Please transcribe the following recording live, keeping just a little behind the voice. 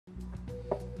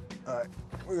All right,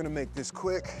 we're gonna make this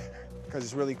quick because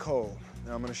it's really cold.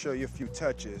 Now I'm gonna show you a few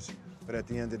touches, but at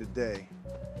the end of the day,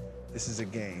 this is a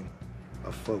game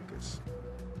of focus.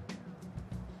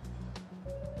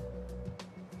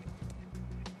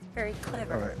 Very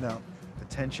clever. All right, now,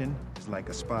 attention is like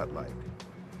a spotlight,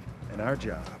 and our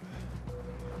job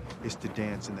is to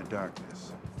dance in the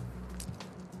darkness.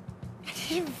 I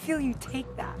didn't feel you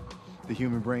take that. The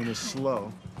human brain is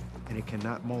slow, and it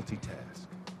cannot multitask.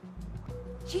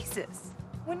 Jesus,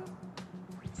 when...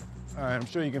 All right, I'm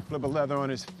sure you can flip a leather on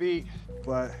his feet,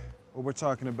 but what we're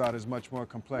talking about is much more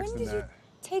complex than that. When did you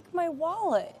take my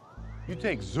wallet? You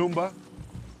take Zumba.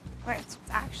 Well, it's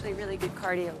actually a really good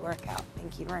cardio workout.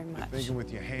 Thank you very much. Thinking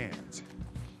with your hands.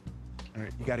 All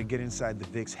right, you got to get inside the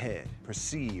Vic's head,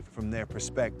 perceive from their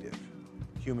perspective.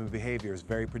 Human behavior is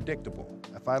very predictable.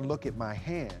 If I look at my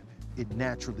hand, it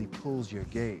naturally pulls your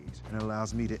gaze and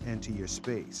allows me to enter your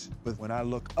space. But when I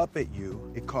look up at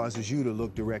you, it causes you to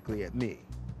look directly at me.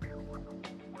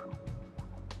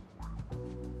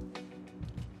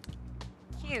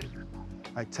 Cute.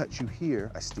 I touch you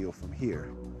here, I steal from here.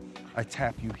 I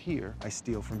tap you here, I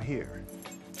steal from here.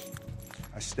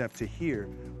 I step to here.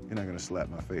 You're not gonna slap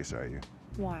my face, are you?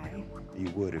 Why? You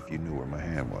would if you knew where my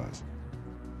hand was.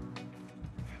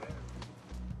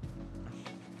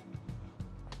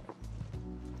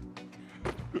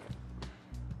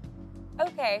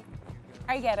 Okay,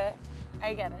 I get it.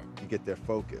 I get it. You get their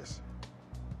focus.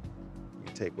 You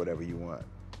can take whatever you want.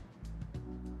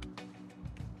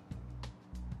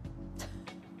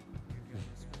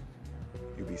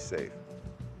 You be safe.